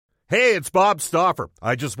Hey, it's Bob Stauffer.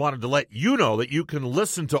 I just wanted to let you know that you can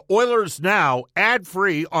listen to Oilers Now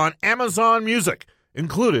ad-free on Amazon Music,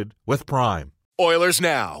 included with Prime. Oilers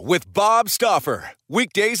Now with Bob Stauffer.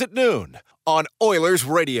 Weekdays at noon on Oilers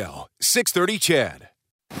Radio, 630 CHED.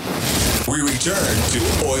 We return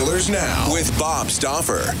to Oilers Now with Bob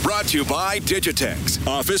Stauffer. Brought to you by Digitex.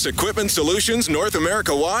 Office Equipment Solutions North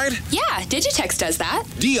America wide? Yeah, Digitex does that.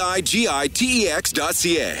 DIGITEX.ca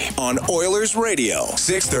on Oilers Radio,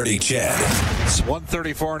 630 CHED. It's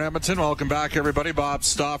 1:34 in Edmonton. Welcome back, everybody. Bob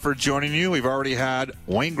Stauffer joining you. We've already had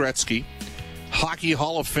Wayne Gretzky, Hockey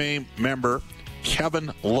Hall of Fame member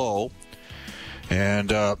Kevin Lowe,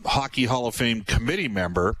 and Hockey Hall of Fame committee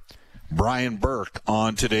member Brian Burke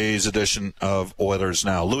on today's edition of Oilers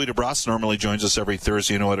Now. Louis DeBrusk normally joins us every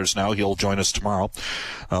Thursday in Oilers Now. He'll join us tomorrow,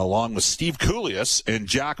 along with Steve Kouleas and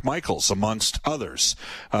Jack Michaels, amongst others.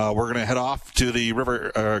 We're going to head off to the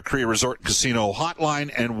River Cree Resort and Casino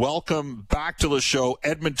hotline and welcome back to the show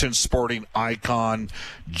Edmonton sporting icon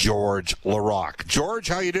George Laraque. George,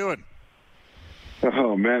 how you doing?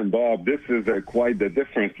 Oh, man, Bob, this is quite the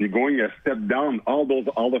difference. You're going a step down. All those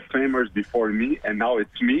Hall of Famers before me, and now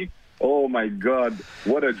it's me. Oh, my God,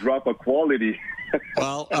 what a drop of quality.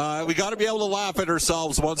 Well, we got to be able to laugh at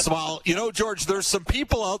ourselves once in a while. You know, George, there's some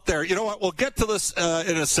people out there. You know what? We'll get to this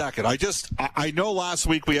in a second. I know last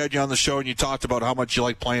week we had you on the show and you talked about how much you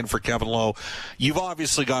like playing for Kevin Lowe. You've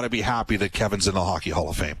obviously got to be happy that Kevin's in the Hockey Hall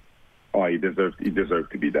of Fame. Oh, he deserves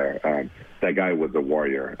to be there. That guy was a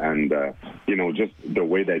warrior, and just the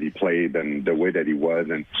way that he played and the way that he was,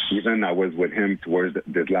 and even I was with him towards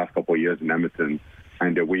this last couple of years in Edmonton,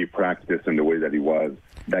 and the way he practiced and the way that he was,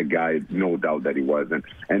 that guy, no doubt that he was, and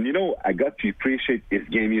I got to appreciate his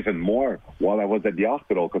game even more while I was at the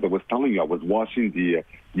hospital, because I was telling you I was watching the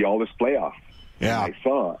Oilers playoffs. Yeah, and I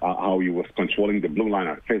saw how he was controlling the blue line,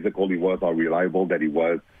 how physical he was, how reliable that he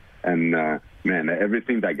was. And, man,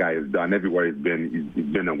 everything that guy has done, everywhere he's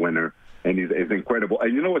been a winner, and he's incredible.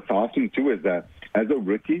 And you know what's awesome, too, is that as a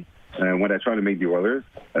rookie, when I tried to make the Oilers,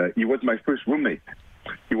 he was my first roommate.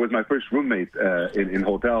 He was my first roommate in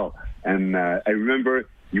hotel. And I remember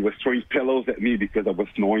he was throwing pillows at me because I was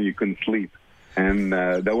snoring, you couldn't sleep. And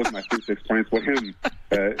that was my first experience with him.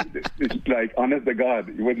 It's like, honest to God,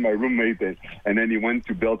 he was my roommate. And then he went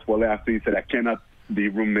to Bill Twilly after. He said, I cannot be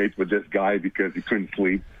roommate with this guy because he couldn't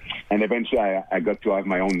sleep. And eventually I got to have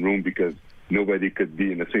my own room because nobody could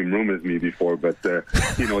be in the same room as me before. But, that's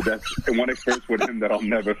one experience with him that I'll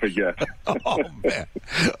never forget. Oh, man.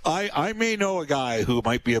 I may know a guy who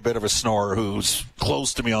might be a bit of a snorer who's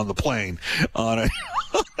close to me on the plane and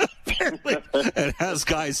has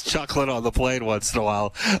guys chuckling on the plane once in a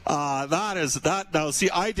while. Now, see,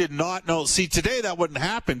 I did not know. See, today that wouldn't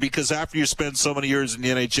happen because after you spend so many years in the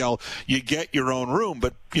NHL, you get your own room.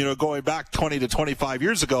 But, going back 20 to 25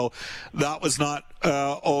 years ago, that was not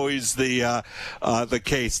always the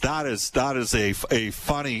case. That is a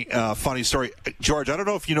funny story. George, I don't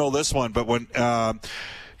know if you know this one, but when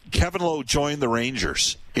Kevin Lowe joined the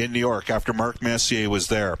Rangers in New York after Mark Messier was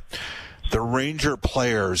there, the Ranger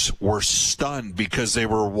players were stunned because they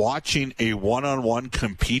were watching a one-on-one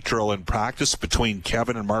compete drill in practice between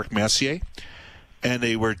Kevin and Mark Messier, and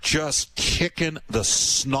they were just kicking the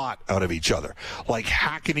snot out of each other, like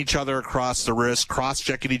hacking each other across the wrist,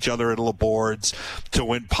 cross-checking each other at little boards to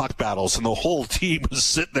win puck battles. And the whole team was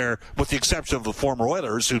sitting there, with the exception of the former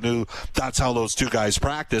Oilers, who knew that's how those two guys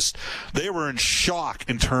practiced. They were in shock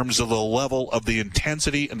in terms of the level of the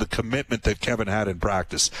intensity and the commitment that Kevin had in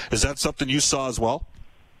practice. Is that something you saw as well?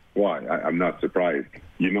 Why? I'm not surprised.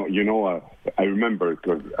 I remember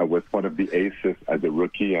because I was part of the Aces as a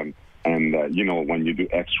rookie, and when you do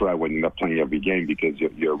extra when you're not playing every game because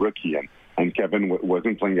you're a rookie, and Kevin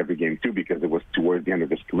wasn't playing every game too because it was towards the end of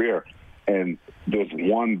his career. And there's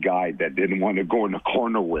one guy that didn't want to go in the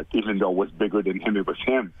corner with, even though it was bigger than him, it was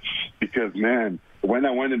him. Because, man, when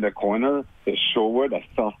I went in the corner, the showward, I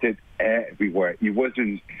felt it everywhere. He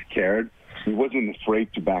wasn't scared. He wasn't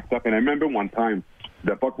afraid to back up. And I remember one time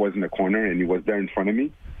the puck was in the corner and he was there in front of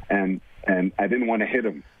me, and I didn't want to hit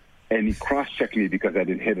him. And he cross-checked me because I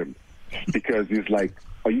didn't hit him. Because he's like,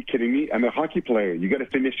 are you kidding me? I'm a hockey player. You got to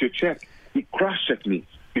finish your check. He cross-checked me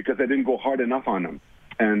because I didn't go hard enough on him.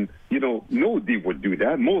 And, no D would do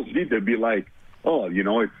that. Most D, they'd be like, oh,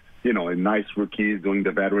 it's, a nice rookie doing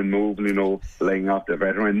the veteran move, laying off the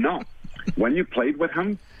veteran. No. When you played with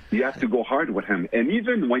him, you have to go hard with him. And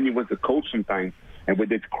even when he was a coach sometimes, and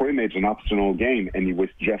with his scrimmage and optional game, and he was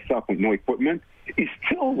dressed up with no equipment, he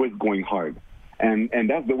still was going hard. And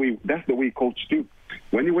that's the way he coached too.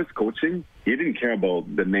 When he was coaching, he didn't care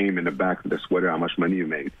about the name in the back of the sweater, how much money you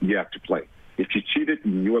made. You have to play. If you cheated,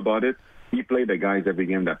 you knew about it, he played the guys every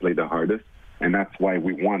game that played the hardest, and that's why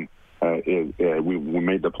we won. We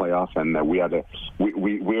made the playoffs, and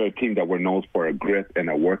we're a team that we're known for a grit and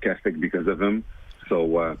a work ethic because of him.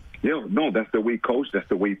 So, that's the way he coached. That's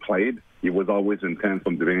the way he played. He was always intense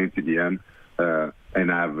from the beginning to the end,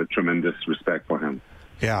 and I have a tremendous respect for him.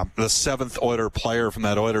 Yeah, the seventh Oiler player from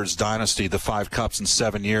that Oilers dynasty, the 5 cups in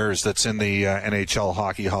 7 years, that's in the NHL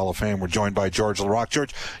Hockey Hall of Fame. We're joined by George Laraque.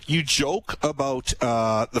 George, you joke about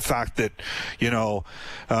the fact that,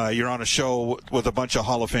 you're on a show with a bunch of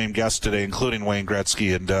Hall of Fame guests today, including Wayne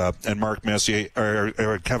Gretzky and Mark Messier,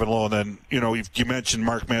 or Kevin Lowe, and then, you mentioned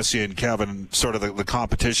Mark Messier and Kevin, sort of the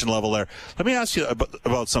competition level there. Let me ask you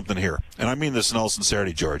about something here, and I mean this in all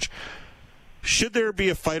sincerity, George. Should there be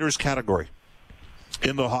a fighter's category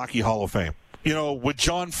in the Hockey Hall of Fame? With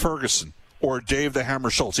John Ferguson or Dave the Hammer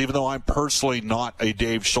Schultz, even though I'm personally not a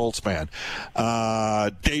Dave Schultz fan,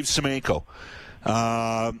 Dave Semenko,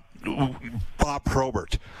 Bob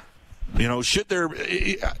Probert. Should there?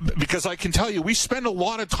 Because I can tell you, we spend a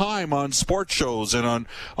lot of time on sports shows and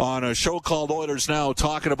on a show called Oilers Now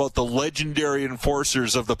talking about the legendary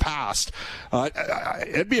enforcers of the past.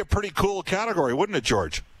 It'd be a pretty cool category, wouldn't it,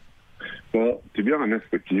 George? Well, to be honest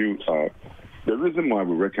with you, the reason why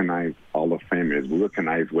we recognize Hall of Fame is we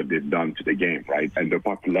recognize what they've done to the game, right? And their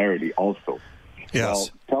popularity also.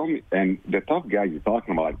 Yes. Well, tell me, and the tough guy you're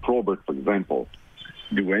talking about, like Probert, for example,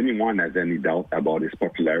 do anyone has any doubt about his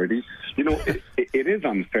popularity? It is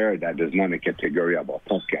unfair that there's not a category about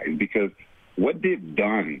tough guys, because what they've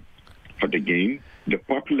done for the game, the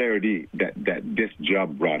popularity that this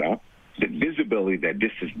job brought up, the visibility that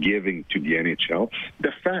this is giving to the NHL,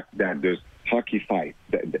 the fact that there's Hockey Fight,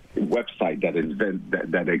 the website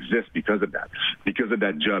that exists because of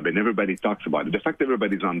that job, and everybody talks about it. The fact that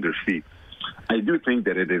everybody's on their feet, I do think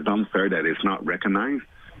that it is unfair that it's not recognized,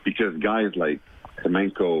 because guys like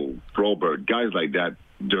Semenko, Probert, guys like that,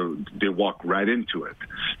 they walk right into it.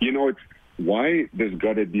 It's why there's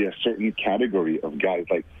got to be a certain category of guys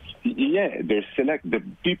like. Yeah, the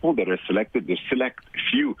people that are selected, they select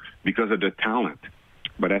few because of the talent.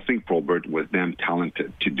 But I think Probert was damn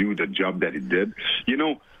talented to do the job that he did.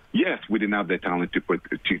 Yes, we didn't have the talent to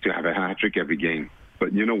have a hat trick every game.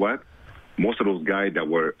 But you know what? Most of those guys that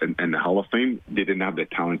were in the Hall of Fame, they didn't have the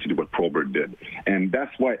talent to do what Probert did. And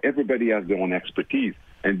that's why everybody has their own expertise.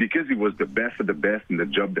 And because he was the best of the best in the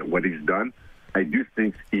job that what he's done, I do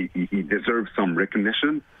think he deserves some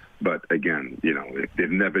recognition. But again, if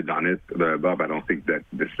they've never done it, Bob, I don't think that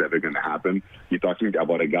this is ever going to happen. You're talking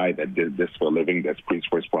about a guy that did this for a living, that's preached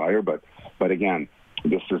for his prior. But again,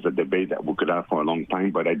 this is a debate that we could have for a long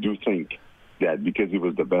time. But I do think that because he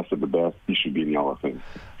was the best of the best, he should be in the Hall of Fame.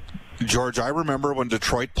 George, I remember when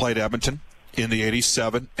Detroit played Edmonton in the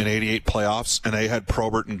 87 and 88 playoffs, and they had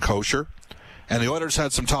Probert and Kosher. And the Oilers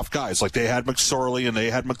had some tough guys. Like, they had McSorley and they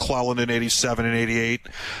had McClellan in 87 and 88.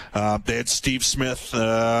 They had Steve Smith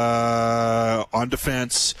on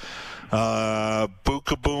defense.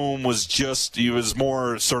 Bukaboom was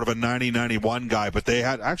more sort of a 90-91 guy, but they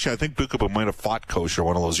had, actually, I think Bukaboom might have fought Kosher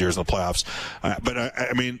one of those years in the playoffs. But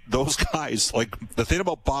I mean, those guys, like, the thing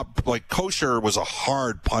about Bob, like, Kosher was a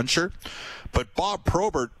hard puncher, but Bob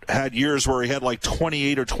Probert had years where he had like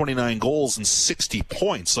 28 or 29 goals and 60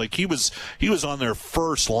 points. Like, he was on their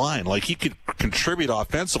first line. Like, he could contribute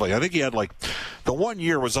offensively. I think he had, like, the 1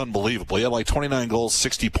 year was unbelievable. He had like 29 goals,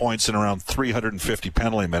 60 points, and around 350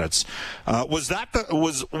 penalty minutes. Was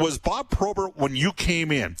Bob Probert, when you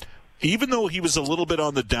came in, even though he was a little bit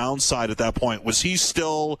on the downside at that point, was he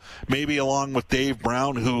still, maybe along with Dave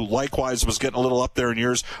Brown, who likewise was getting a little up there in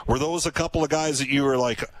years, were those a couple of guys that you were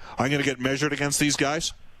like, I'm going to get measured against these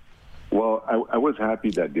guys? Well, I was happy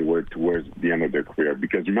that they were towards the end of their career,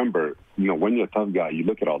 because remember, when you're a tough guy, you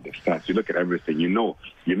look at all the stats, you look at everything, you know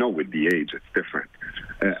with the age, it's different.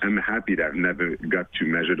 I'm happy that I've never got to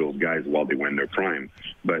measure those guys while they were in their prime.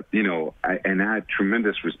 But, I had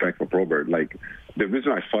tremendous respect for Probert. Like, the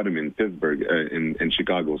reason I fought him in Pittsburgh, in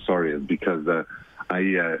Chicago, is because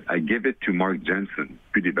I gave it to Mark Jensen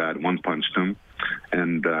pretty bad, one-punched him.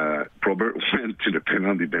 And Probert went to the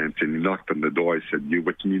penalty bench and he knocked on the door. I said,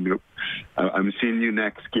 what can you do? I'm seeing you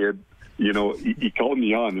next, kid. He called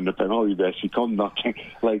me on in the penalty bench. He called knocking.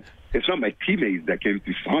 Like, it's not my teammates that came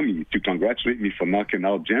to saw me to congratulate me for knocking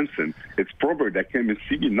out Jensen. It's Probert that came and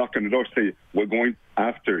see me knock on the door, say, we're going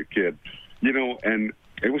after, kid. And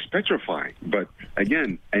it was petrifying. But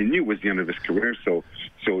again, I knew it was the end of his career, so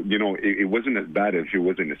it wasn't as bad as he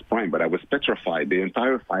was in his prime. But I was petrified the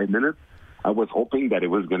entire 5 minutes. I was hoping that it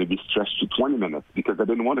was going to be stretched to 20 minutes because I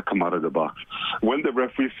didn't want to come out of the box. When the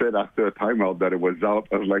referee said after a timeout that it was out,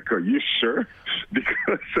 I was like, are you sure?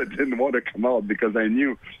 Because I didn't want to come out, because I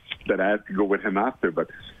knew that I had to go with him after. But,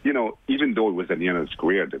 you know, even though it was at the end of his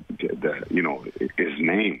career, you know, his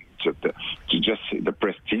name, just the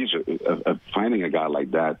prestige of finding a guy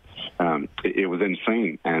like that, it was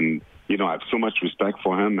insane. And, you know, I have so much respect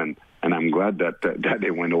for him, and I'm glad that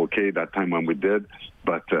it went okay that time when we did.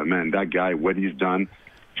 But, man, that guy, what he's done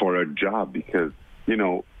for a job, because, you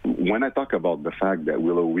know, when I talk about the fact that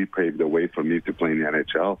Will Louis paved the way for me to play in the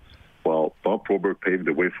NHL, well, Bob Probert paved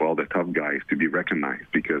the way for all the tough guys to be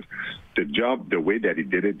recognized, because the job, the way that he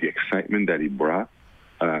did it, the excitement that he brought,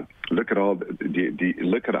 look at all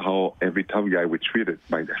look at how every tough guy was treated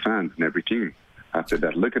by the fans and every team. After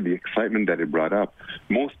that, look at the excitement that it brought up.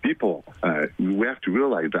 Most people, we have to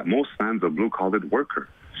realize that most fans are blue-collar workers.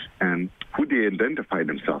 And who they identify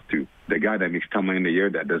themselves to? The guy that makes 10 million a year,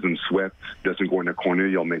 that doesn't sweat, doesn't go in the corner,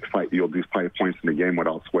 you'll do 5 points in the game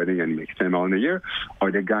without sweating, and he makes 10 million a year?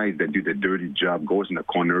 Or the guys that do the dirty job, goes in the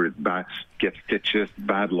corner, is bad, gets stitches,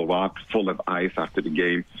 bad lock, full of ice after the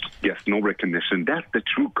game, gets no recognition? That's the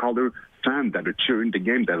true color fans that are cheering the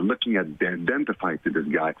game, that are looking at, they identify to this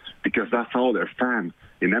guy, because that's all their fans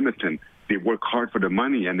in Edmonton. They work hard for the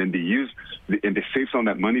money, and then they save some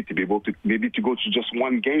of that money to be able to maybe to go to just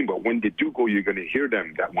one game. But when they do go, you're going to hear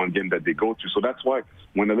them that one game that they go to. So that's why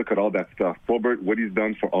when I look at all that stuff, Probert, what he's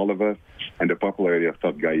done for all of us, and the popularity of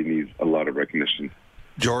Tough Guy, he needs a lot of recognition.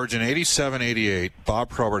 George, in 87-88, Bob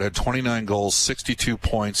Probert had 29 goals, 62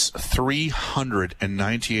 points,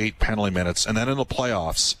 398 penalty minutes, and then in the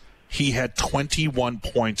playoffs, he had 21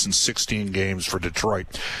 points in 16 games for Detroit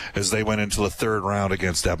as they went into the third round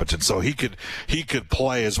against Edmonton. So he could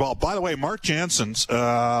play as well. By the way, Mark Janssens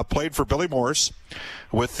played for Billy Morris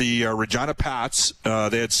with the Regina Pats.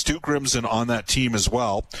 They had Stu Grimson on that team as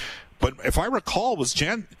well. But if I recall,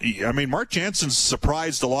 Mark Janssens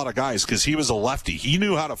surprised a lot of guys because he was a lefty. He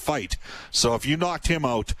knew how to fight. So if you knocked him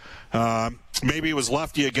out, maybe it was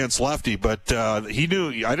lefty against lefty, but he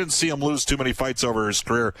knew. I didn't see him lose too many fights over his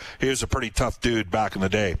career. He was a pretty tough dude back in the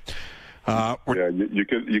day. You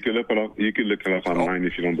could look it up. You could look it up online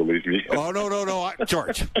if you don't believe me. No,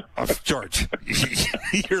 George,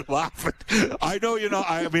 you're laughing. I know you're not.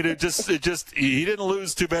 I mean, it just he didn't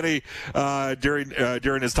lose too many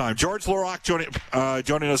during his time. George Laraque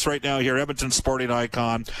joining us right now here, Edmonton sporting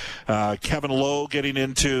icon. Kevin Lowe getting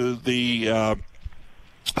into the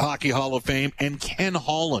Hockey Hall of Fame, and Ken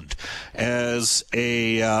Holland as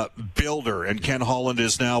a builder. And Ken Holland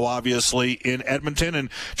is now obviously in Edmonton.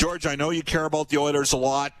 And George, I know you care about the Oilers a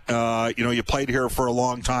lot. You played here for a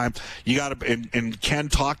long time. And Ken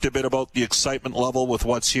talked a bit about the excitement level with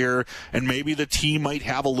what's here, and maybe the team might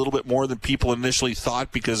have a little bit more than people initially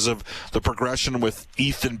thought because of the progression with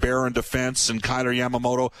Ethan Bear in defense and Kailer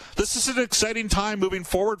Yamamoto. This is an exciting time moving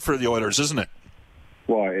forward for the Oilers, isn't it?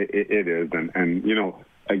 Well, it is, and you know.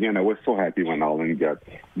 Again, I was so happy when Holland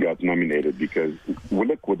got nominated, because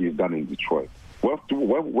look what he's done in Detroit. What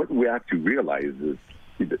we have to realize is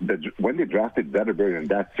that when they drafted Zetterberg and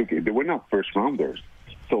Datsyuk, they were not first rounders.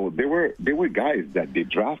 So they were guys that they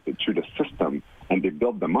drafted through the system, and they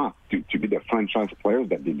built them up to be the franchise players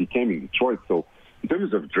that they became in Detroit. So in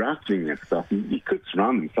terms of drafting and stuff, he could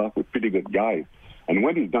surround himself with pretty good guys. And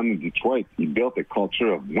what he's done in Detroit, he built a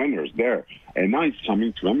culture of winners there. And now he's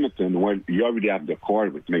coming to Edmonton, where you already have the core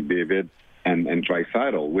with McDavid and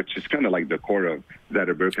Draisaitl, which is kind of like the core of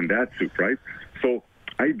Zetterberg and Datsyuk, right? So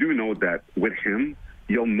I do know that with him,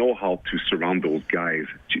 you'll know how to surround those guys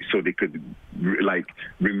so they could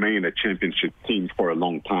remain a championship team for a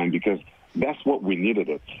long time, because that's what we needed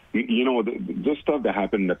it. You know, the stuff that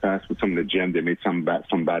happened in the past with some of the GM, they made some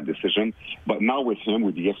bad decisions. But now with him,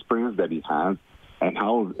 with the experience that he has, and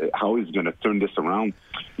how he's going to turn this around.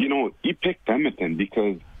 You know, he picked Edmonton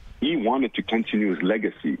because he wanted to continue his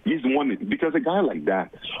legacy. Because a guy like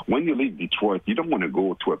that, when you leave Detroit, you don't want to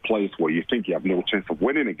go to a place where you think you have no chance of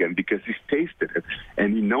winning again, because he's tasted it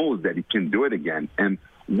and he knows that he can do it again. And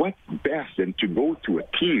what's best than to go to a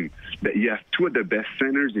team that you have two of the best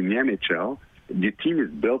centers in the NHL, the team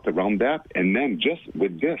is built around that, and then just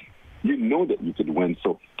with this, you know that you could win.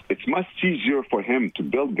 So it's much easier for him to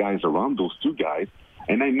build guys around those two guys.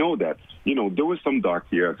 And I know that, you know, there were some dark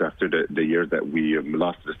years after the years that we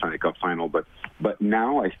lost the Stanley Cup final. But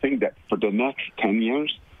now I think that for the next 10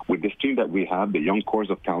 years, with this team that we have, the young cores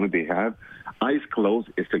of talent they have, eyes closed,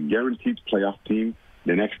 it's a guaranteed playoff team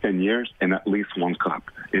the next 10 years, and at least one cup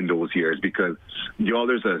in those years, because the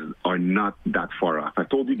others are not that far off. I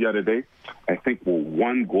told you the other day, I think we're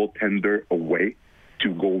one goaltender away to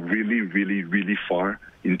go really, really, really far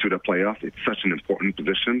into the playoffs. It's such an important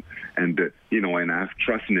position. And, and I have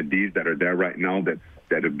trust in the Ds that are there right now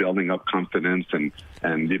that are building up confidence. And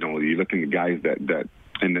you know, you're looking at guys that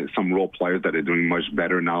and some role players that are doing much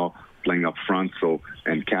better now, playing up front. So,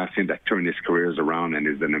 and Kassian that turned his careers around and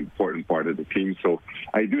is an important part of the team. So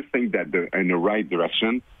I do think that they're in the right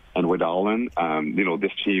direction. And with Allen,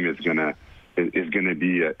 this team is gonna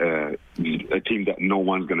be a team that no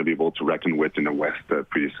one's gonna be able to reckon with in the West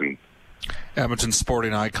pretty soon. Edmonton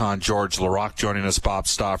sporting icon George Laraque joining us. Bob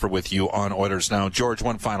Stauffer with you on Oilers Now. George,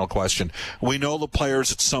 one final question. We know the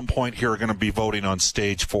players at some point here are going to be voting on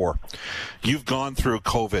Stage 4. You've gone through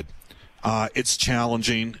COVID. It's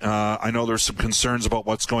challenging. I know there's some concerns about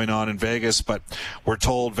what's going on in Vegas, but we're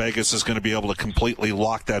told Vegas is going to be able to completely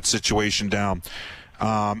lock that situation down.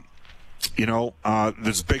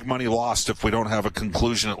 There's big money lost if we don't have a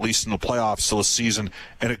conclusion, at least in the playoffs till the season,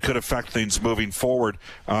 and it could affect things moving forward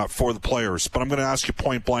for the players. But I'm going to ask you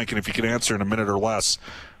point blank, and if you can answer in a minute or less,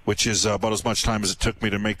 which is about as much time as it took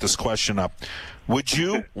me to make this question up, would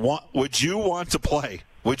you want to play?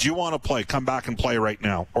 Would you want to play, come back and play right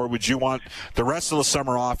now? Or would you want the rest of the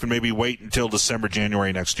summer off and maybe wait until December,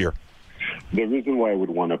 January next year? The reason why I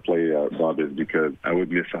would want to play, Bob, is because I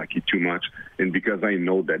would miss hockey too much, and because I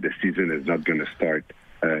know that the season is not going to start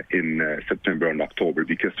in September and October.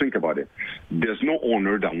 Because think about it. There's no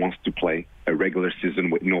owner that wants to play a regular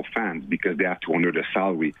season with no fans because they have to honor the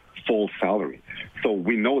salary, full salary. So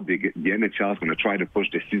we know the NHL is going to try to push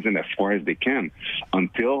the season as far as they can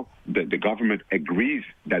until the government agrees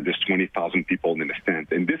that there's 20,000 people in the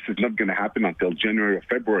stands. And this is not going to happen until January or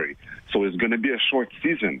February. So it's going to be a short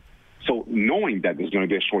season. So knowing that there's going to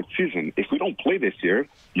be a short season, if we don't play this year,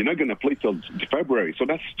 you're not going to play till February. So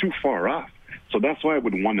that's too far off. So that's why I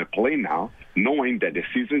would want to play now, knowing that the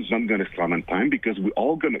season's not going to start on time, because we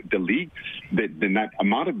all going to, the league, the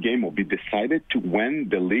amount of game will be decided to when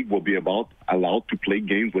the league will be allowed to play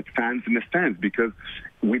games with fans in the stands, because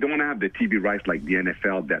we don't have the TV rights like the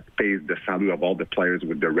NFL that pays the salary of all the players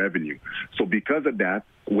with their revenue. So because of that,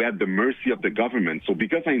 we have the mercy of the government. So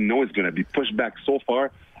because I know it's going to be pushed back so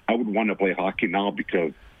far, I would want to play hockey now,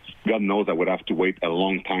 because God knows I would have to wait a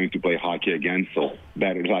long time to play hockey again. So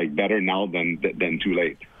better now than too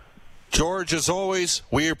late. George, as always,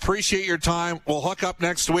 we appreciate your time. We'll hook up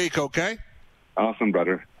next week, okay? Awesome,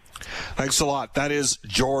 brother. Thanks a lot. That is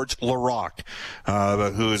George Laraque,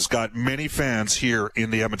 who has got many fans here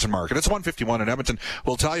in the Edmonton market. It's 151 in Edmonton.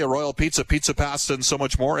 We'll tell you, Royal Pizza, Pizza Pasta, and so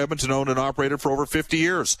much more. Edmonton owned and operated for over 50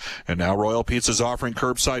 years. And now Royal Pizza is offering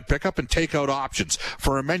curbside pickup and takeout options.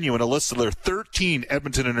 For a menu and a list of their 13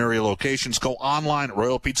 Edmonton and area locations, go online at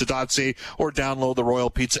royalpizza.ca or download the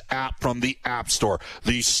Royal Pizza app from the App Store.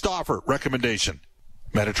 The Stauffer recommendation,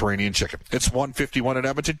 Mediterranean chicken. It's 151 in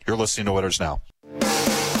Edmonton. You're listening to Oilers Now.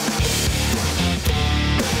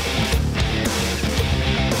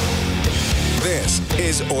 This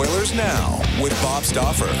is Oilers Now with Bob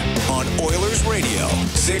Stauffer on Oilers Radio,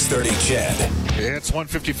 630 CHED. It's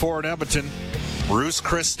 154 in Edmonton. Ruth's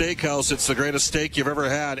Chris Steakhouse. It's the greatest steak you've ever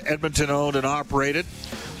had. Edmonton owned and operated.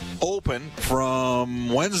 Open from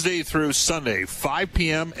Wednesday through Sunday, 5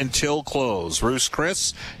 p.m. until close. Ruth's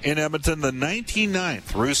Chris in Edmonton, the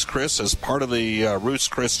 99th. Ruth's Chris is part of the Ruth's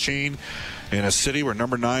Chris chain in a city where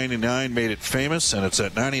number 99 made it famous, and it's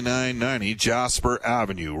at 9990 Jasper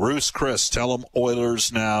Avenue. Ruth's Chris, tell them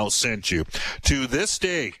Oilers Now sent you. To this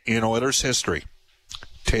day in Oilers history,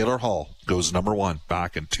 Taylor Hall goes number one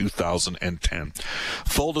back in 2010.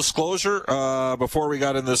 Full disclosure, before we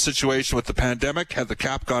got in this situation with the pandemic, had the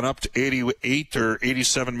cap gone up to $88 or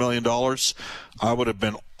 $87 million, I would have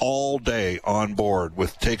been all day on board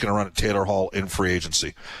with taking a run at Taylor Hall in free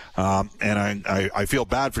agency. And I feel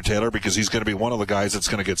bad for Taylor, because he's going to be one of the guys that's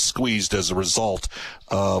going to get squeezed as a result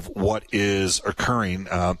of what is occurring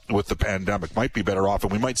with the pandemic. Might be better off,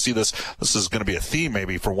 and we might see this is going to be a theme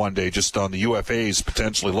maybe for one day, just on the UFAs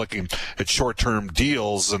potentially looking at short-term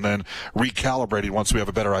deals and then recalibrating once we have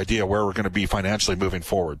a better idea where we're going to be financially moving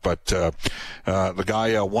forward. But the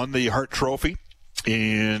guy won the Hart Trophy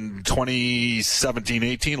in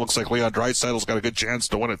 2017-18. Looks like Leon Draisaitl's got a good chance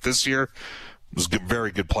to win it this year. Was a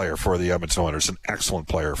very good player for the Edmonton Oilers, an excellent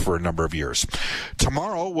player for a number of years.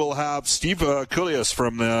 Tomorrow we'll have Steve Kouleas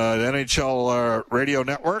from the NHL Radio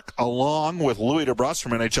Network, along with Louis DeBrusk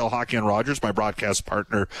from NHL Hockey and Rogers, my broadcast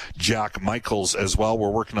partner Jack Michaels as well. We're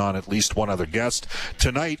working on at least one other guest.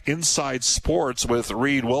 Tonight, Inside Sports with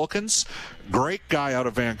Reed Wilkins. Great guy out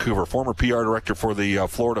of Vancouver, former PR director for the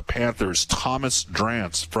Florida Panthers, Thomas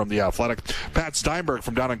Drance from The Athletic, Pat Steinberg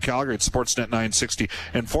from down in Calgary at Sportsnet 960,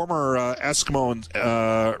 and former Eskimo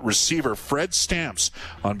receiver Fred Stamps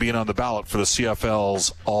on being on the ballot for the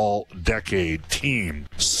CFL's All-Decade team.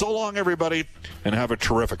 So long, everybody, and have a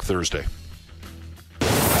terrific Thursday.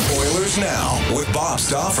 Oilers Now with Bob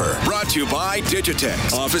Stauffer. Brought to you by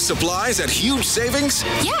Digitex. Office supplies at huge savings?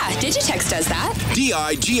 Yeah, Digitex does that.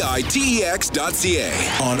 digitex.ca.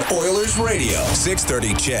 On Oilers Radio,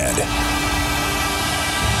 630 CHED.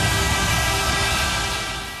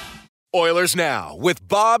 Oilers Now with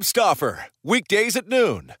Bob Stauffer. Weekdays at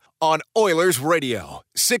noon on Oilers Radio,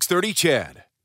 630 CHED.